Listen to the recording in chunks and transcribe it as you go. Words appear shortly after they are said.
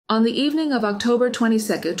On the evening of October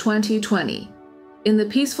 22, 2020, in the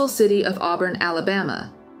peaceful city of Auburn,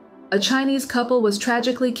 Alabama, a Chinese couple was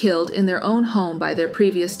tragically killed in their own home by their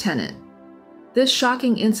previous tenant. This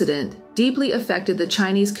shocking incident deeply affected the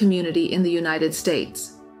Chinese community in the United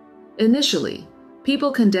States. Initially,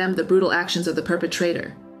 people condemned the brutal actions of the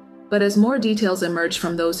perpetrator, but as more details emerged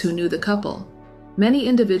from those who knew the couple, many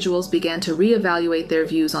individuals began to reevaluate their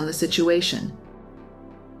views on the situation.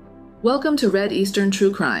 Welcome to Red Eastern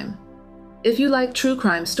True Crime. If you like true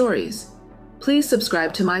crime stories, please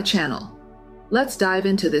subscribe to my channel. Let's dive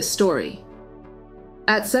into this story.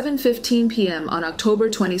 At 7:15 p.m. on October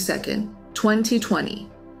 22, 2020,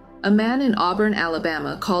 a man in Auburn,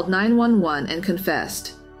 Alabama called 911 and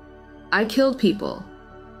confessed, "I killed people.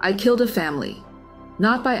 I killed a family.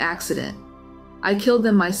 Not by accident. I killed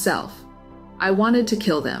them myself. I wanted to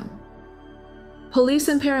kill them." Police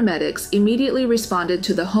and paramedics immediately responded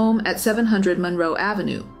to the home at 700 Monroe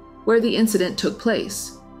Avenue, where the incident took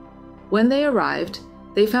place. When they arrived,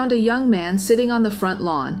 they found a young man sitting on the front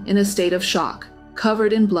lawn in a state of shock,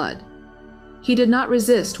 covered in blood. He did not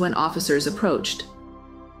resist when officers approached.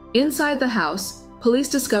 Inside the house, police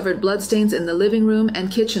discovered bloodstains in the living room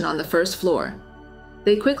and kitchen on the first floor.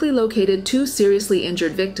 They quickly located two seriously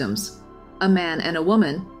injured victims, a man and a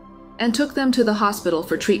woman, and took them to the hospital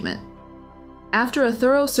for treatment. After a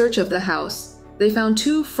thorough search of the house, they found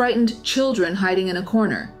two frightened children hiding in a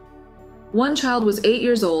corner. One child was 8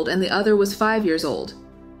 years old and the other was 5 years old,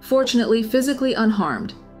 fortunately physically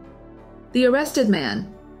unharmed. The arrested man,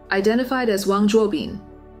 identified as Wang Zhuobin,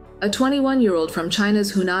 a 21-year-old from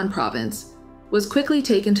China's Hunan province, was quickly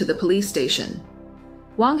taken to the police station.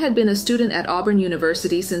 Wang had been a student at Auburn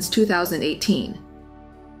University since 2018.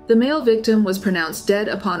 The male victim was pronounced dead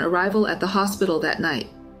upon arrival at the hospital that night.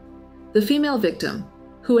 The female victim,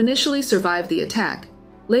 who initially survived the attack,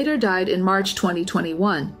 later died in March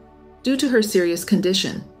 2021 due to her serious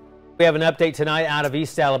condition. We have an update tonight out of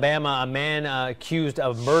East Alabama. A man accused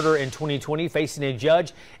of murder in 2020 facing a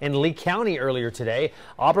judge in Lee County earlier today.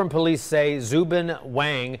 Auburn police say Zubin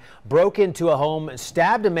Wang broke into a home and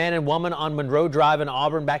stabbed a man and woman on Monroe Drive in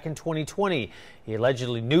Auburn back in 2020. He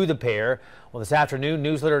allegedly knew the pair. Well, this afternoon,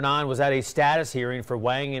 Newsletter 9 was at a status hearing for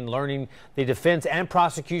Wang, and learning the defense and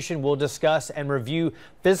prosecution will discuss and review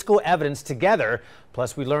physical evidence together.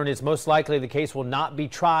 Plus, we learned it's most likely the case will not be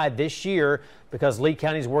tried this year because Lee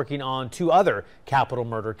County is working on two other capital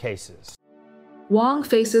murder cases. Wang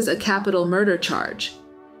faces a capital murder charge,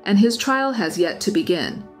 and his trial has yet to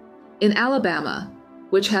begin. In Alabama,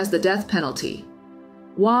 which has the death penalty,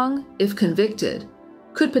 Wang, if convicted,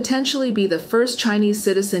 could potentially be the first Chinese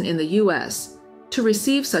citizen in the U.S. to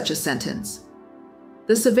receive such a sentence.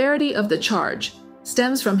 The severity of the charge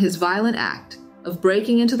stems from his violent act of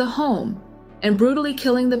breaking into the home and brutally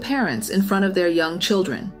killing the parents in front of their young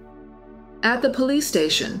children. At the police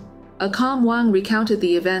station, a calm Wang recounted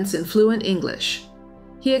the events in fluent English.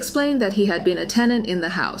 He explained that he had been a tenant in the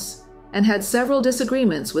house and had several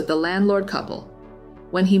disagreements with the landlord couple.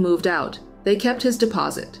 When he moved out, they kept his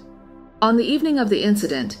deposit. On the evening of the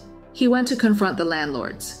incident, he went to confront the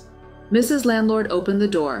landlords. Mrs. Landlord opened the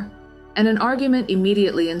door, and an argument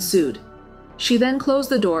immediately ensued. She then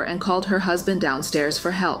closed the door and called her husband downstairs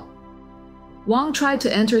for help. Wang tried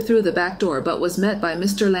to enter through the back door but was met by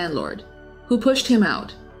Mr. Landlord, who pushed him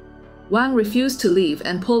out. Wang refused to leave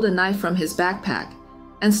and pulled a knife from his backpack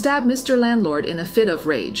and stabbed Mr. Landlord in a fit of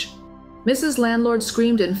rage. Mrs. Landlord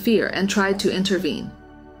screamed in fear and tried to intervene.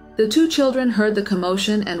 The two children heard the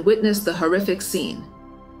commotion and witnessed the horrific scene.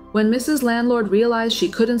 When Mrs. Landlord realized she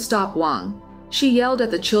couldn't stop Wang, she yelled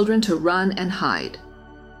at the children to run and hide.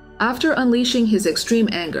 After unleashing his extreme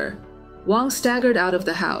anger, Wang staggered out of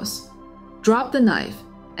the house, dropped the knife,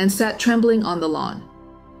 and sat trembling on the lawn.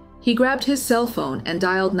 He grabbed his cell phone and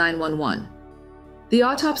dialed 911. The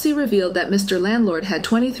autopsy revealed that Mr. Landlord had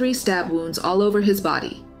 23 stab wounds all over his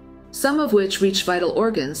body, some of which reached vital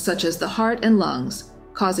organs such as the heart and lungs,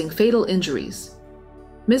 causing fatal injuries.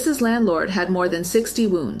 Mrs. Landlord had more than 60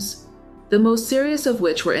 wounds, the most serious of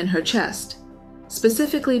which were in her chest,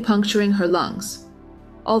 specifically puncturing her lungs.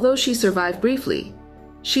 Although she survived briefly,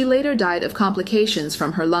 she later died of complications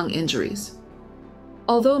from her lung injuries.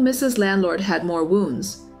 Although Mrs. Landlord had more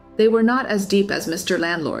wounds, they were not as deep as Mr.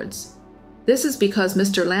 Landlord's. This is because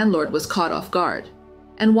Mr. Landlord was caught off guard,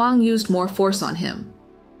 and Wang used more force on him.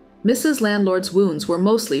 Mrs. Landlord's wounds were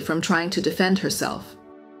mostly from trying to defend herself.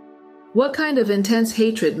 What kind of intense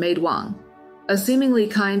hatred made Wang, a seemingly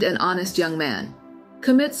kind and honest young man,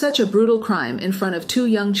 commit such a brutal crime in front of two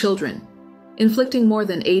young children, inflicting more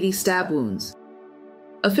than 80 stab wounds?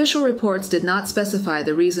 Official reports did not specify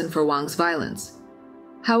the reason for Wang's violence.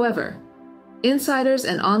 However, Insiders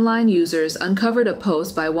and online users uncovered a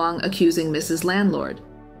post by Wang accusing Mrs. Landlord,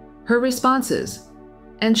 her responses,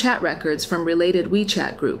 and chat records from related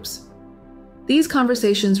WeChat groups. These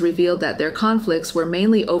conversations revealed that their conflicts were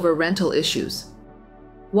mainly over rental issues.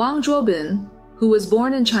 Wang Zhuobin, who was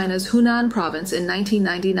born in China's Hunan province in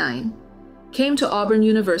 1999, came to Auburn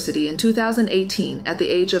University in 2018 at the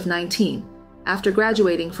age of 19 after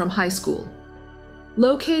graduating from high school.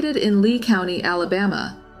 Located in Lee County,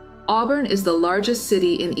 Alabama, Auburn is the largest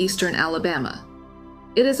city in eastern Alabama.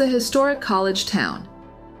 It is a historic college town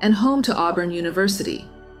and home to Auburn University,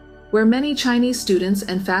 where many Chinese students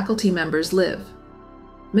and faculty members live.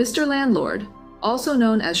 Mr. Landlord, also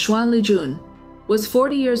known as Xuan Lijun, was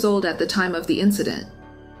 40 years old at the time of the incident.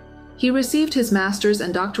 He received his master's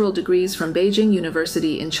and doctoral degrees from Beijing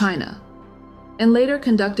University in China, and later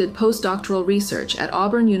conducted postdoctoral research at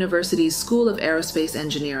Auburn University's School of Aerospace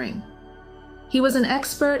Engineering. He was an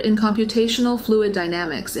expert in computational fluid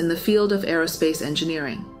dynamics in the field of aerospace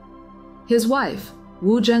engineering. His wife,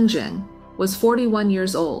 Wu Zhengjing, was 41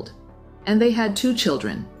 years old, and they had 2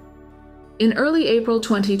 children. In early April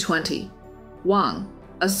 2020, Wang,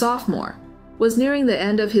 a sophomore, was nearing the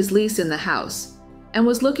end of his lease in the house and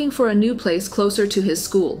was looking for a new place closer to his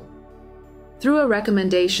school. Through a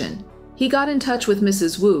recommendation, he got in touch with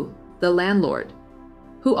Mrs. Wu, the landlord,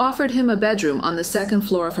 who offered him a bedroom on the 2nd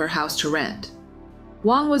floor of her house to rent.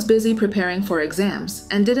 Wang was busy preparing for exams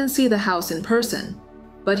and didn't see the house in person,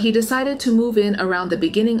 but he decided to move in around the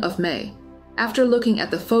beginning of May, after looking at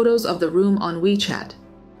the photos of the room on WeChat.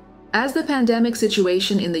 As the pandemic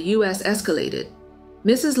situation in the US escalated,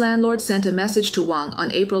 Mrs. Landlord sent a message to Wang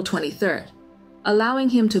on April 23rd, allowing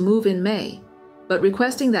him to move in May, but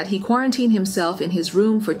requesting that he quarantine himself in his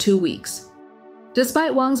room for 2 weeks.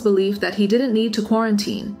 Despite Wang's belief that he didn't need to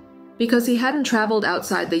quarantine, because he hadn't traveled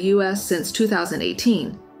outside the US since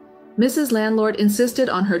 2018, Mrs. Landlord insisted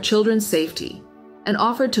on her children's safety and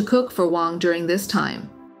offered to cook for Wang during this time.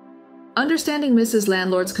 Understanding Mrs.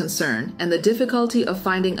 Landlord's concern and the difficulty of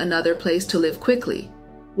finding another place to live quickly,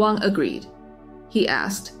 Wang agreed. He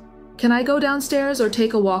asked, "Can I go downstairs or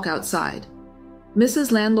take a walk outside?"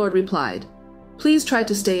 Mrs. Landlord replied, "Please try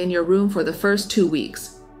to stay in your room for the first 2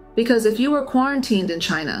 weeks, because if you were quarantined in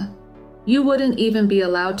China, you wouldn't even be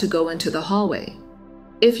allowed to go into the hallway.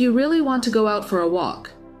 If you really want to go out for a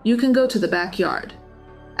walk, you can go to the backyard.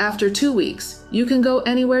 After 2 weeks, you can go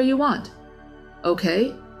anywhere you want.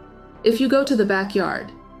 Okay? If you go to the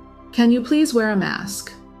backyard, can you please wear a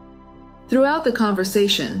mask?" Throughout the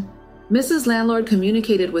conversation, Mrs. Landlord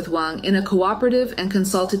communicated with Wang in a cooperative and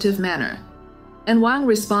consultative manner, and Wang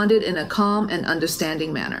responded in a calm and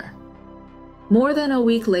understanding manner. More than a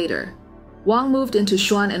week later, Wang moved into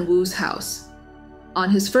Xuan and Wu's house. On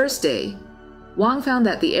his first day, Wang found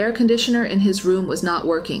that the air conditioner in his room was not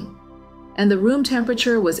working, and the room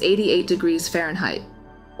temperature was 88 degrees Fahrenheit,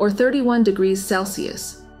 or 31 degrees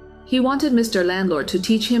Celsius. He wanted Mr. Landlord to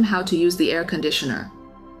teach him how to use the air conditioner,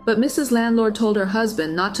 but Mrs. Landlord told her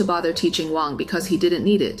husband not to bother teaching Wang because he didn't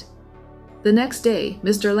need it. The next day,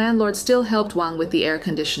 Mr. Landlord still helped Wang with the air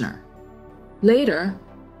conditioner. Later,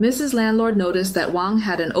 Mrs. Landlord noticed that Wang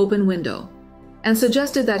had an open window and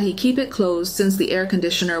suggested that he keep it closed since the air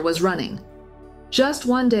conditioner was running. Just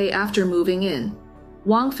one day after moving in,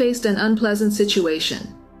 Wang faced an unpleasant situation.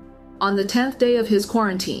 On the 10th day of his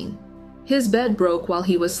quarantine, his bed broke while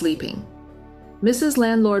he was sleeping. Mrs.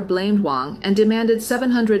 Landlord blamed Wang and demanded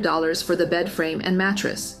 $700 for the bed frame and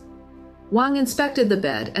mattress. Wang inspected the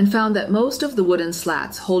bed and found that most of the wooden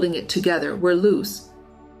slats holding it together were loose.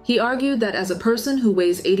 He argued that as a person who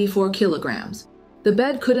weighs 84 kilograms, the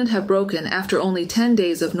bed couldn't have broken after only 10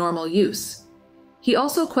 days of normal use. He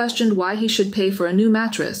also questioned why he should pay for a new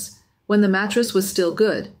mattress when the mattress was still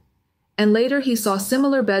good, and later he saw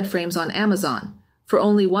similar bed frames on Amazon for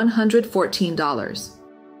only $114.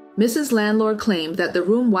 Mrs. Landlord claimed that the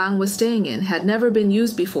room Wang was staying in had never been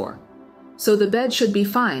used before, so the bed should be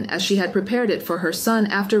fine as she had prepared it for her son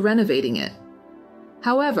after renovating it.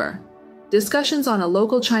 However, discussions on a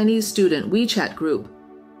local Chinese student WeChat group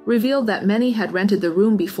revealed that many had rented the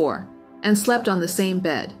room before and slept on the same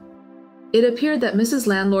bed. It appeared that Mrs.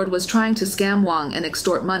 Landlord was trying to scam Wang and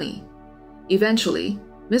extort money. Eventually,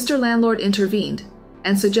 Mr. Landlord intervened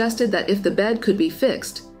and suggested that if the bed could be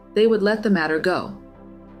fixed, they would let the matter go.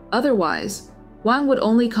 Otherwise, Wang would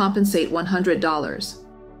only compensate $100.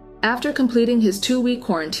 After completing his 2-week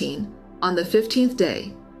quarantine, on the 15th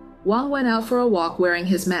day, Wang went out for a walk wearing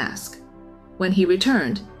his mask. When he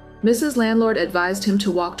returned, Mrs. Landlord advised him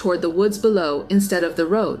to walk toward the woods below instead of the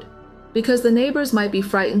road, because the neighbors might be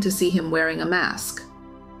frightened to see him wearing a mask.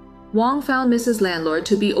 Wang found Mrs. Landlord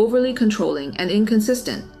to be overly controlling and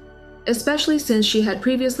inconsistent, especially since she had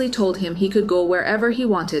previously told him he could go wherever he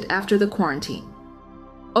wanted after the quarantine.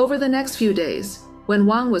 Over the next few days, when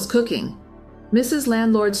Wang was cooking, Mrs.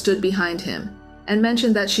 Landlord stood behind him and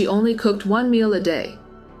mentioned that she only cooked one meal a day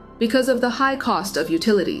because of the high cost of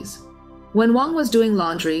utilities. When Wang was doing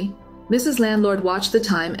laundry, Mrs. Landlord watched the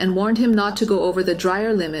time and warned him not to go over the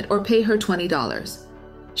dryer limit or pay her $20.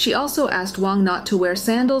 She also asked Wang not to wear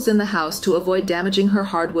sandals in the house to avoid damaging her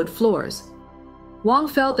hardwood floors. Wang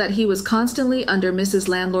felt that he was constantly under Mrs.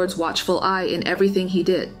 Landlord's watchful eye in everything he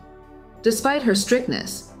did. Despite her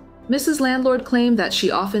strictness, Mrs. Landlord claimed that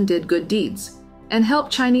she often did good deeds and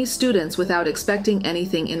helped Chinese students without expecting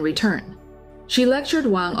anything in return. She lectured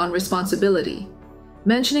Wang on responsibility,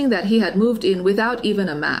 mentioning that he had moved in without even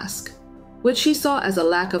a mask, which she saw as a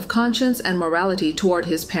lack of conscience and morality toward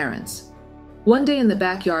his parents. One day in the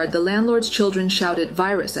backyard, the landlord's children shouted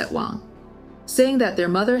 "virus" at Wang, saying that their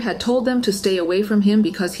mother had told them to stay away from him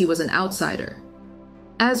because he was an outsider.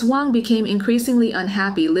 As Wang became increasingly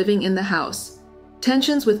unhappy living in the house,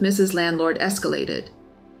 tensions with Mrs. Landlord escalated.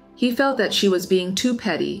 He felt that she was being too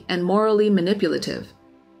petty and morally manipulative,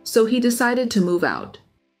 so he decided to move out.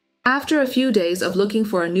 After a few days of looking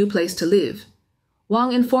for a new place to live,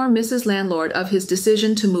 Wang informed Mrs. Landlord of his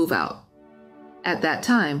decision to move out. At that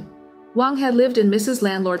time, Wang had lived in Mrs.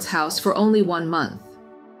 Landlord's house for only 1 month.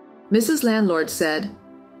 Mrs. Landlord said,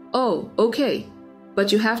 "Oh, okay,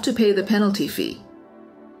 but you have to pay the penalty fee."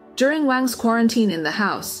 During Wang's quarantine in the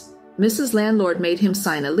house, Mrs. Landlord made him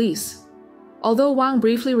sign a lease. Although Wang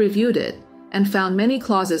briefly reviewed it and found many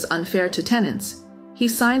clauses unfair to tenants, he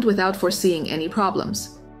signed without foreseeing any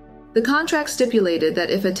problems. The contract stipulated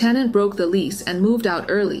that if a tenant broke the lease and moved out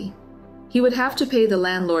early, he would have to pay the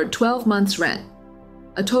landlord 12 months' rent,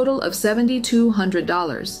 a total of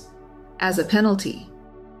 $7,200, as a penalty.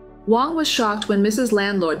 Wang was shocked when Mrs.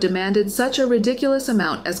 Landlord demanded such a ridiculous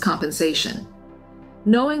amount as compensation.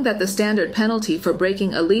 Knowing that the standard penalty for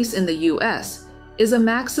breaking a lease in the U.S. is a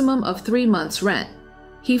maximum of 3 months' rent,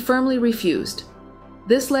 he firmly refused.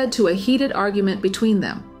 This led to a heated argument between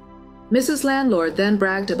them. Mrs. Landlord then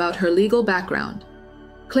bragged about her legal background,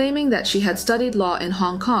 claiming that she had studied law in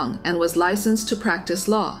Hong Kong and was licensed to practice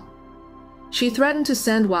law. She threatened to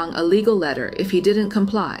send Wang a legal letter if he didn't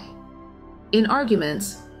comply. In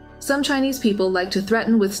arguments, some Chinese people like to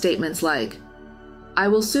threaten with statements like, "I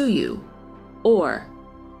will sue you," or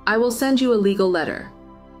 "I will send you a legal letter."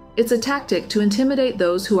 It's a tactic to intimidate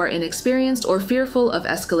those who are inexperienced or fearful of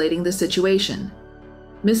escalating the situation.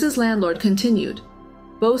 Mrs. Landlord continued,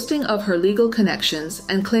 boasting of her legal connections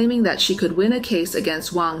and claiming that she could win a case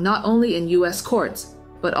against Wang not only in U.S. courts,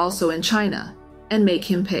 but also in China, and make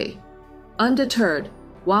him pay. Undeterred,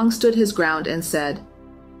 Wang stood his ground and said,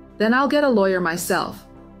 "Then I'll get a lawyer myself.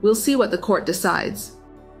 We'll see what the court decides."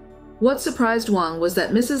 What surprised Wang was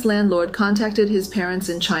that Mrs. Landlord contacted his parents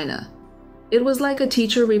in China. It was like a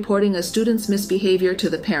teacher reporting a student's misbehavior to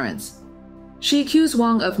the parents. She accused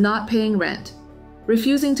Wang of not paying rent,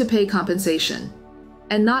 refusing to pay compensation,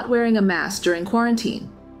 and not wearing a mask during quarantine,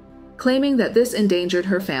 claiming that this endangered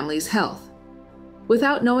her family's health.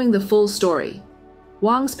 Without knowing the full story,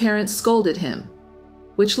 Wang's parents scolded him,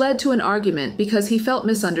 which led to an argument because he felt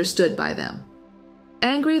misunderstood by them.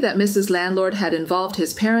 Angry that Mrs. Landlord had involved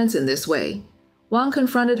his parents in this way, Wang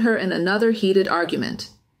confronted her in another heated argument.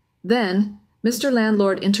 Then, Mr.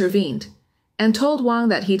 Landlord intervened and told Wang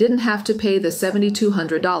that he didn't have to pay the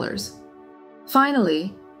 $7,200.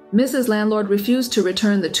 Finally, Mrs. Landlord refused to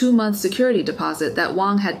return the 2-month security deposit that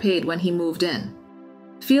Wang had paid when he moved in.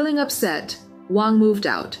 Feeling upset, Wang moved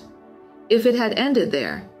out. If it had ended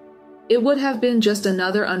there, it would have been just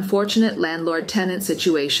another unfortunate landlord-tenant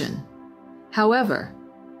situation. However,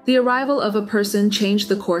 the arrival of a person changed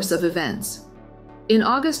the course of events. In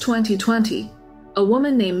August 2020, a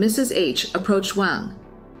woman named Mrs. H approached Wang.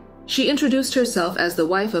 She introduced herself as the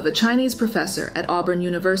wife of a Chinese professor at Auburn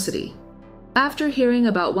University. After hearing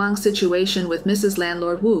about Wang's situation with Mrs.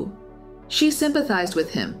 Landlord Wu, she sympathized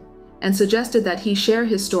with him and suggested that he share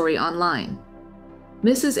his story online.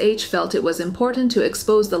 Mrs. H felt it was important to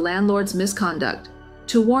expose the landlord's misconduct,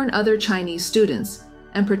 to warn other Chinese students,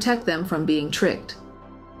 and protect them from being tricked.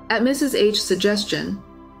 At Mrs. H's suggestion,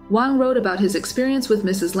 Wang wrote about his experience with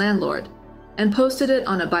Mrs. Landlord and posted it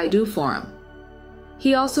on a Baidu forum.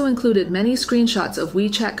 He also included many screenshots of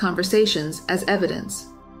WeChat conversations as evidence.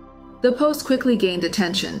 The post quickly gained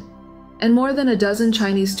attention, and more than a dozen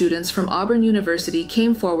Chinese students from Auburn University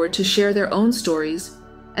came forward to share their own stories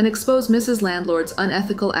and expose Mrs. Landlord's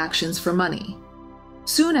unethical actions for money.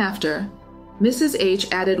 Soon after, Mrs. H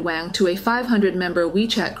added Wang to a 500-member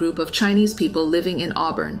WeChat group of Chinese people living in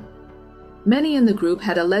Auburn. Many in the group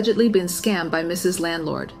had allegedly been scammed by Mrs.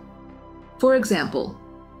 Landlord. For example,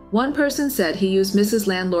 one person said he used Mrs.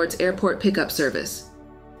 Landlord's airport pickup service.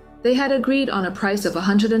 They had agreed on a price of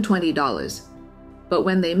 $120, but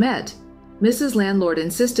when they met, Mrs. Landlord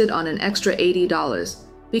insisted on an extra $80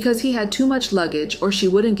 because he had too much luggage or she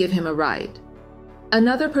wouldn't give him a ride.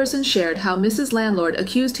 Another person shared how Mrs. Landlord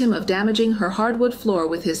accused him of damaging her hardwood floor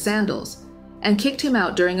with his sandals and kicked him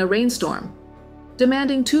out during a rainstorm,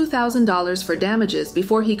 demanding $2,000 for damages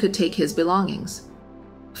before he could take his belongings.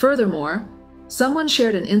 Furthermore, someone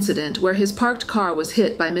shared an incident where his parked car was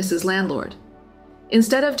hit by Mrs. Landlord.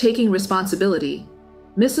 Instead of taking responsibility,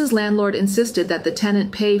 Mrs. Landlord insisted that the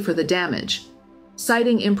tenant pay for the damage,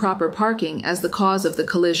 citing improper parking as the cause of the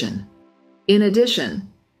collision. In addition,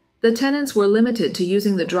 the tenants were limited to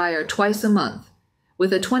using the dryer twice a month,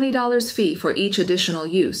 with a $20 fee for each additional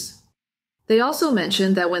use. They also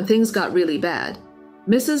mentioned that when things got really bad,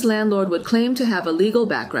 Mrs. Landlord would claim to have a legal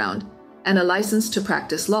background and a license to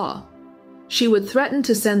practice law. She would threaten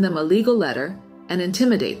to send them a legal letter and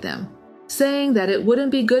intimidate them, saying that it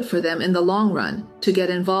wouldn't be good for them in the long run to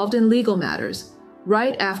get involved in legal matters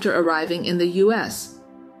right after arriving in the U.S.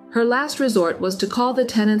 Her last resort was to call the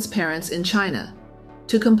tenants' parents in China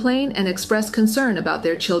to complain and express concern about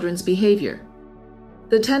their children's behavior.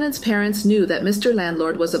 The tenants' parents knew that Mr.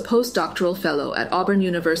 Landlord was a postdoctoral fellow at Auburn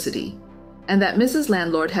University and that Mrs.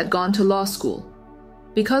 Landlord had gone to law school.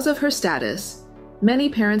 Because of her status, many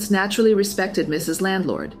parents naturally respected Mrs.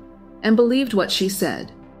 Landlord and believed what she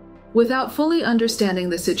said. Without fully understanding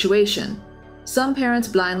the situation, some parents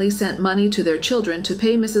blindly sent money to their children to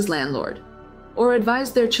pay Mrs. Landlord or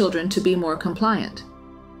advised their children to be more compliant.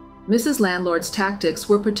 Mrs. Landlord's tactics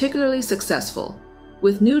were particularly successful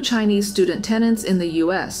with new Chinese student tenants in the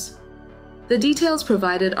U.S. The details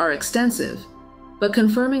provided are extensive, but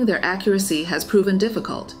confirming their accuracy has proven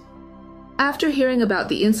difficult. After hearing about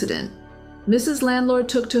the incident, Mrs. Landlord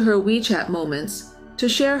took to her WeChat moments to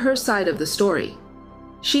share her side of the story.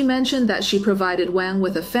 She mentioned that she provided Wang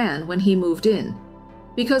with a fan when he moved in,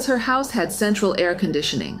 because her house had central air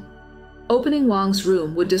conditioning. Opening Wang's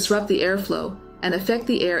room would disrupt the airflow and affect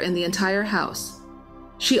the air in the entire house.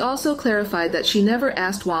 She also clarified that she never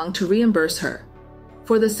asked Wang to reimburse her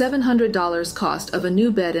for the $700 cost of a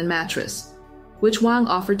new bed and mattress, which Wang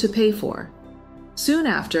offered to pay for. Soon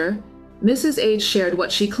after, Mrs. H shared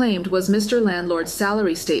what she claimed was Mr. Landlord's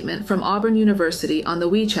salary statement from Auburn University on the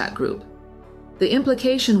WeChat group. The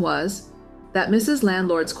implication was that Mrs.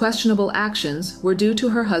 Landlord's questionable actions were due to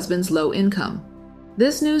her husband's low income.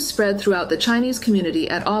 This news spread throughout the Chinese community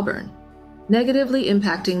at Auburn, negatively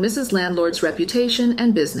impacting Mrs. Landlord's reputation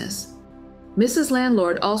and business. Mrs.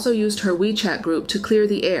 Landlord also used her WeChat group to clear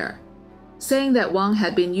the air, saying that Wang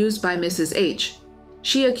had been used by Mrs. H.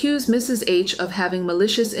 She accused Mrs. H of having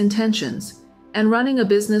malicious intentions and running a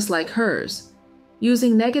business like hers,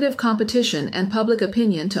 using negative competition and public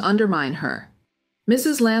opinion to undermine her.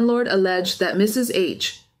 Mrs. Landlord alleged that Mrs.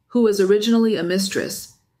 H, who was originally a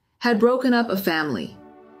mistress, had broken up a family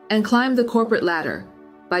and climbed the corporate ladder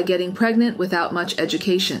by getting pregnant without much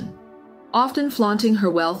education, often flaunting her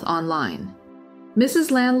wealth online. Mrs.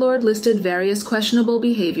 Landlord listed various questionable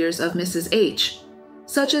behaviors of Mrs. H,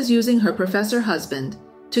 such as using her professor husband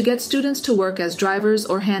to get students to work as drivers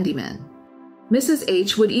or handymen. Mrs.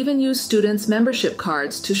 H would even use students' membership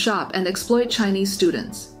cards to shop and exploit Chinese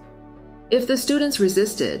students. If the students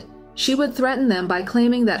resisted, she would threaten them by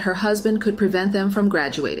claiming that her husband could prevent them from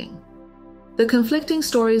graduating. The conflicting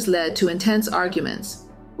stories led to intense arguments,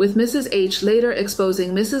 with Mrs. H later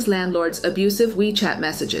exposing Mrs. Landlord's abusive WeChat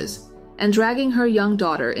messages and dragging her young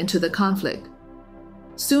daughter into the conflict.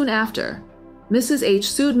 Soon after, Mrs. H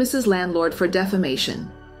sued Mrs. Landlord for defamation,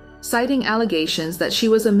 citing allegations that she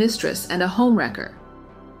was a mistress and a homewrecker.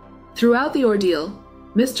 Throughout the ordeal,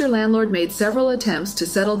 Mr. Landlord made several attempts to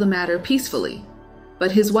settle the matter peacefully,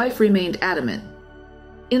 but his wife remained adamant.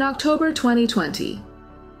 In October 2020,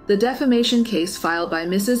 the defamation case filed by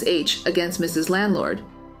Mrs. H against Mrs. Landlord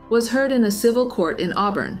was heard in a civil court in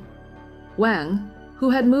Auburn. Wang,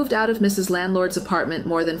 who had moved out of Mrs. Landlord's apartment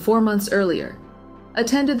more than 4 months earlier,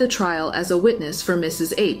 attended the trial as a witness for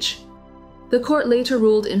Mrs. H. The court later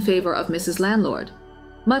ruled in favor of Mrs. Landlord,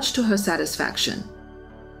 much to her satisfaction.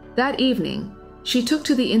 That evening, she took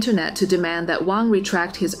to the internet to demand that Wang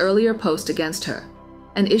retract his earlier post against her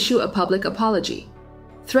and issue a public apology,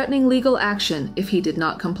 threatening legal action if he did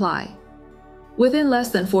not comply. Within less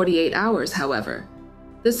than 48 hours, however,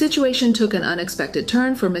 the situation took an unexpected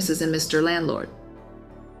turn for Mrs. and Mr. Landlord.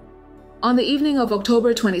 On the evening of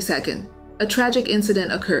October 22nd, a tragic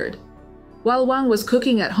incident occurred. While Wang was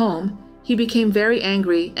cooking at home, he became very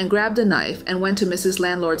angry and grabbed a knife and went to Mrs.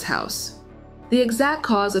 Landlord's house. The exact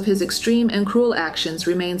cause of his extreme and cruel actions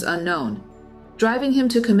remains unknown, driving him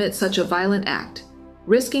to commit such a violent act,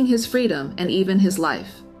 risking his freedom and even his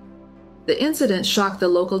life. The incident shocked the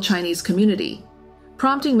local Chinese community,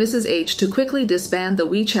 prompting Mrs. H to quickly disband the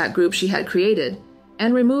WeChat group she had created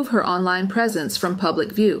and remove her online presence from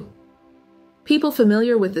public view. People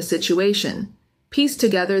familiar with the situation pieced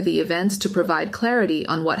together the events to provide clarity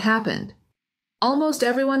on what happened. Almost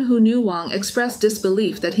everyone who knew Wang expressed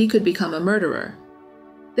disbelief that he could become a murderer.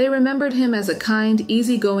 They remembered him as a kind,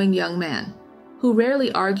 easygoing young man who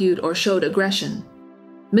rarely argued or showed aggression.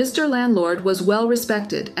 Mr. Landlord was well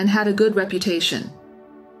respected and had a good reputation.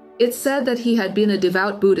 It's said that he had been a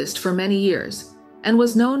devout Buddhist for many years and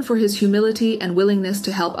was known for his humility and willingness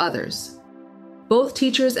to help others. Both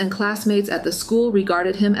teachers and classmates at the school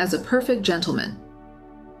regarded him as a perfect gentleman.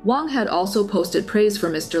 Wang had also posted praise for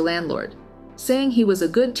Mr. Landlord, saying he was a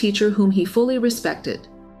good teacher whom he fully respected.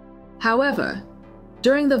 However,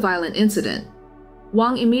 during the violent incident,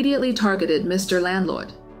 Wang immediately targeted Mr.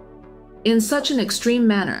 Landlord. In such an extreme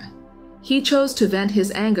manner, he chose to vent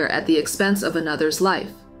his anger at the expense of another's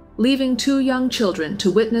life, leaving 2 young children to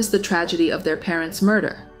witness the tragedy of their parents'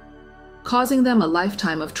 murder, causing them a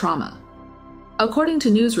lifetime of trauma. According to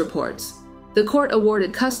news reports, the court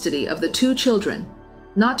awarded custody of the 2 children,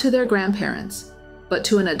 not to their grandparents, but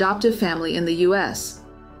to an adoptive family in the U.S.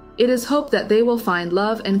 It is hoped that they will find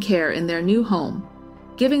love and care in their new home,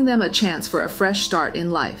 giving them a chance for a fresh start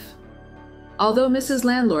in life. Although Mrs.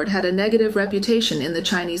 Landlord had a negative reputation in the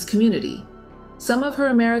Chinese community, some of her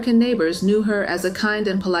American neighbors knew her as a kind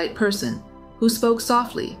and polite person who spoke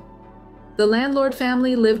softly. The Landlord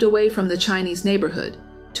family lived away from the Chinese neighborhood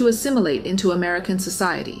to assimilate into American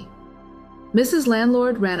society. Mrs.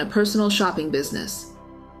 Landlord ran a personal shopping business,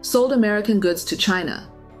 sold American goods to China,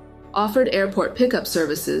 offered airport pickup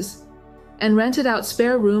services, and rented out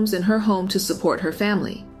spare rooms in her home to support her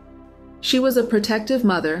family. She was a protective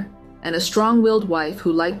mother and a strong-willed wife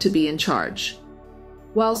who liked to be in charge.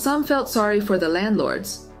 While some felt sorry for the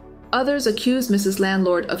landlords, others accused Mrs.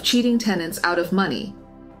 Landlord of cheating tenants out of money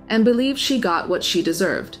and believed she got what she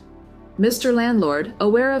deserved. Mr. Landlord,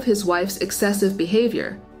 aware of his wife's excessive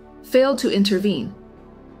behavior, failed to intervene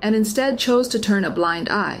and instead chose to turn a blind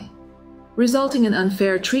eye, resulting in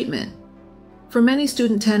unfair treatment for many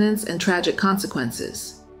student tenants and tragic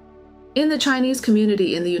consequences. In the Chinese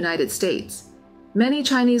community in the United States, many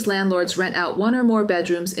Chinese landlords rent out 1 or more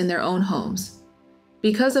bedrooms in their own homes.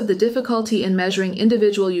 Because of the difficulty in measuring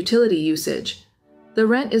individual utility usage, the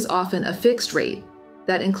rent is often a fixed rate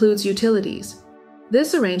that includes utilities.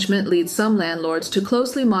 This arrangement leads some landlords to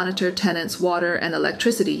closely monitor tenants' water and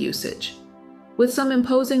electricity usage, with some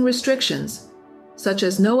imposing restrictions, such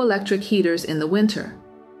as no electric heaters in the winter,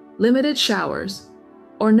 limited showers,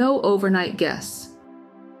 or no overnight guests.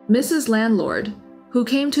 Mrs. Landlord, who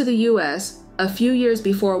came to the U.S. a few years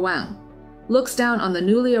before Wang, looks down on the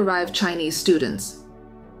newly arrived Chinese students.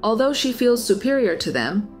 Although she feels superior to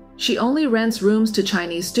them, she only rents rooms to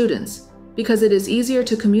Chinese students because it is easier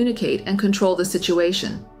to communicate and control the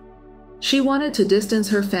situation. She wanted to distance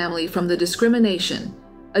her family from the discrimination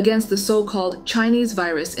against the so-called Chinese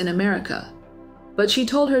virus in America, but she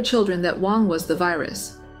told her children that Wang was the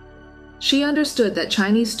virus. She understood that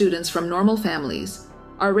Chinese students from normal families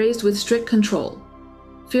are raised with strict control,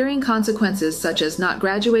 fearing consequences such as not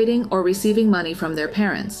graduating or receiving money from their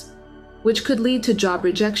parents, which could lead to job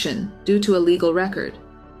rejection due to a legal record.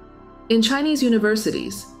 In Chinese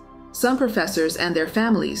universities, some professors and their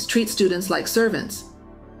families treat students like servants,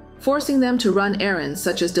 forcing them to run errands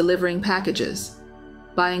such as delivering packages,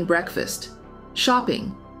 buying breakfast,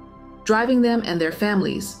 shopping, driving them and their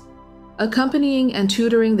families, accompanying and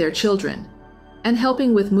tutoring their children, and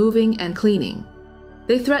helping with moving and cleaning.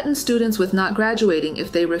 They threaten students with not graduating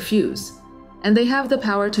if they refuse, and they have the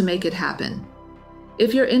power to make it happen.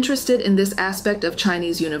 If you're interested in this aspect of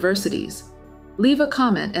Chinese universities, leave a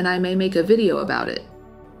comment and I may make a video about it.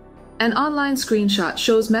 An online screenshot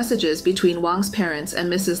shows messages between Wang's parents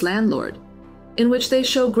and Mrs. Landlord, in which they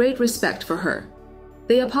show great respect for her.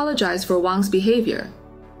 They apologize for Wang's behavior,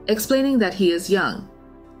 explaining that he is young,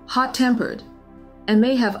 hot-tempered, and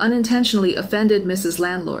may have unintentionally offended Mrs.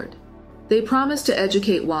 Landlord. They promise to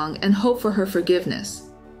educate Wang and hope for her forgiveness.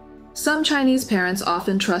 Some Chinese parents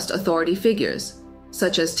often trust authority figures,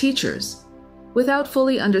 such as teachers, without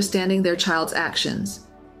fully understanding their child's actions,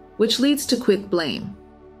 which leads to quick blame.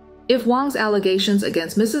 If Wang's allegations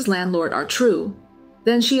against Mrs. Landlord are true,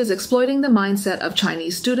 then she is exploiting the mindset of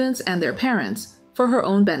Chinese students and their parents for her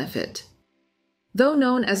own benefit. Though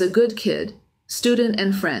known as a good kid, student,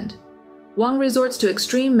 and friend, Wang resorts to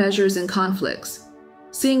extreme measures in conflicts,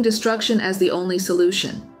 seeing destruction as the only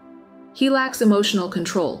solution. He lacks emotional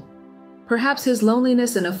control. Perhaps his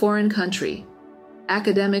loneliness in a foreign country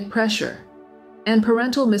academic pressure, and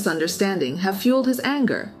parental misunderstanding have fueled his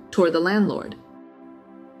anger toward the landlord.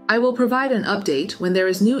 I will provide an update when there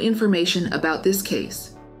is new information about this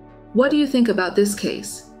case. What do you think about this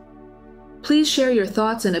case? Please share your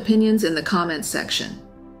thoughts and opinions in the comments section.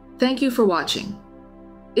 Thank you for watching.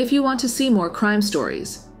 If you want to see more crime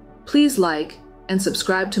stories, please like and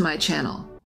subscribe to my channel.